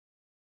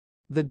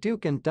The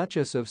Duke and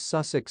Duchess of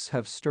Sussex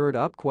have stirred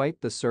up quite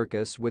the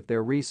circus with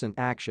their recent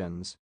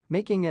actions,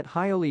 making it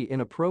highly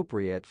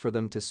inappropriate for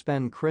them to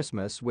spend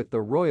Christmas with the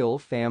royal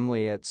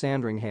family at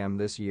Sandringham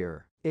this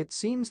year. It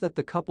seems that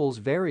the couple's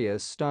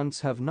various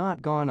stunts have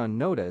not gone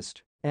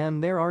unnoticed,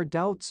 and there are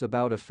doubts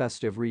about a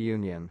festive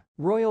reunion.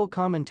 Royal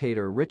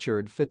commentator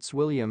Richard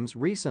Fitzwilliams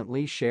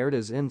recently shared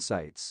his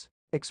insights,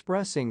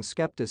 expressing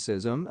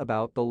skepticism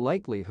about the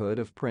likelihood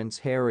of Prince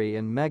Harry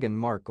and Meghan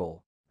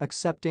Markle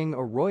accepting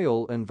a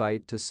royal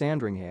invite to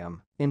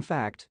Sandringham. In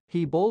fact,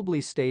 he boldly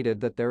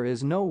stated that there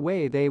is no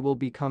way they will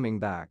be coming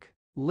back,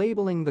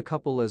 labeling the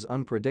couple as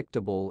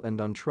unpredictable and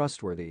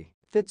untrustworthy.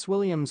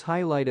 Fitzwilliams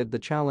highlighted the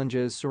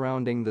challenges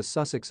surrounding the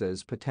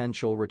Sussexes'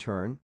 potential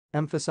return,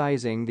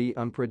 emphasizing the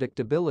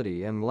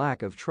unpredictability and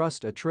lack of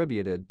trust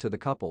attributed to the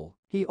couple.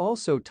 He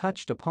also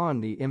touched upon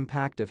the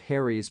impact of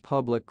Harry's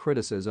public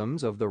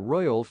criticisms of the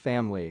royal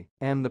family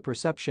and the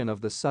perception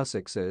of the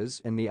Sussexes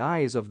in the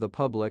eyes of the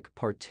public,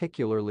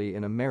 particularly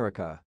in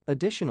America.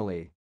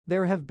 Additionally,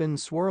 there have been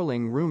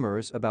swirling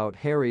rumors about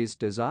Harry's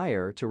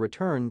desire to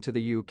return to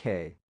the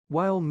UK,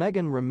 while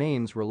Meghan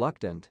remains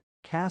reluctant,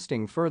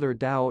 casting further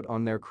doubt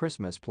on their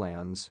Christmas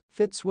plans.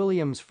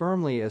 Fitzwilliams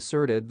firmly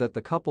asserted that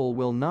the couple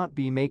will not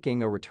be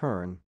making a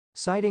return,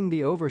 citing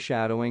the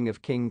overshadowing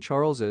of King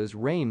Charles's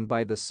reign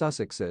by the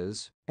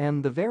Sussexes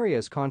and the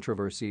various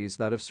controversies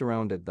that have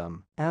surrounded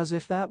them. As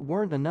if that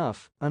weren't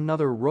enough,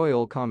 another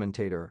royal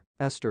commentator,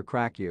 Esther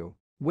Crackue,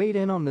 weighed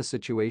in on the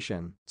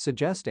situation,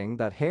 suggesting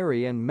that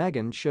Harry and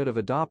Meghan should have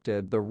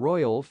adopted the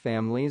royal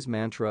family's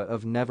mantra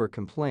of never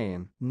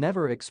complain,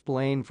 never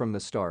explain from the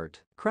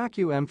start.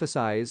 Crackue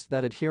emphasized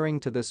that adhering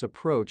to this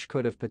approach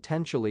could have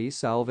potentially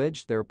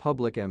salvaged their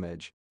public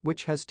image,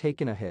 which has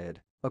taken a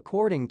hit,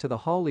 according to The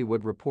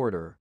Hollywood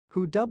Reporter,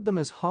 who dubbed them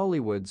as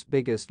Hollywood's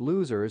biggest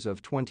losers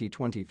of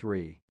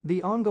 2023.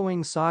 The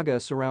ongoing saga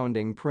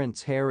surrounding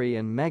Prince Harry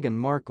and Meghan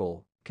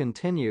Markle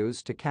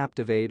continues to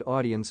captivate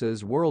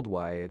audiences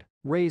worldwide,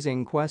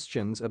 raising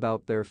questions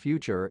about their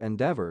future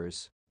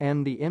endeavors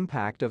and the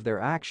impact of their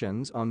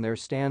actions on their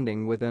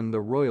standing within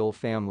the royal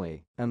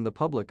family and the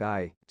public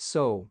eye.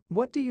 So,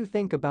 what do you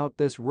think about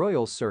this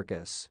royal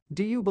circus?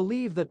 Do you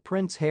believe that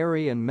Prince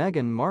Harry and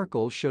Meghan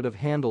Markle should have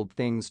handled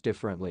things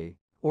differently?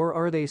 Or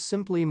are they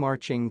simply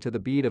marching to the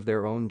beat of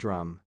their own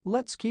drum?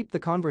 Let's keep the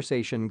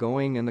conversation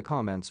going in the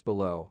comments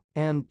below.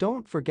 And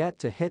don't forget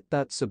to hit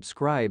that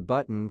subscribe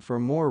button for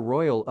more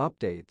royal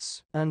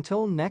updates.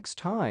 Until next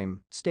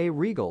time, stay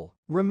regal.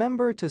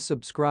 Remember to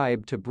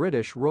subscribe to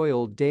British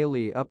Royal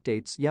Daily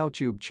Updates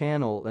YouTube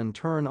channel and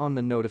turn on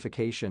the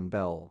notification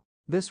bell.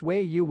 This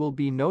way you will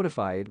be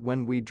notified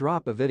when we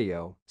drop a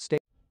video. Stay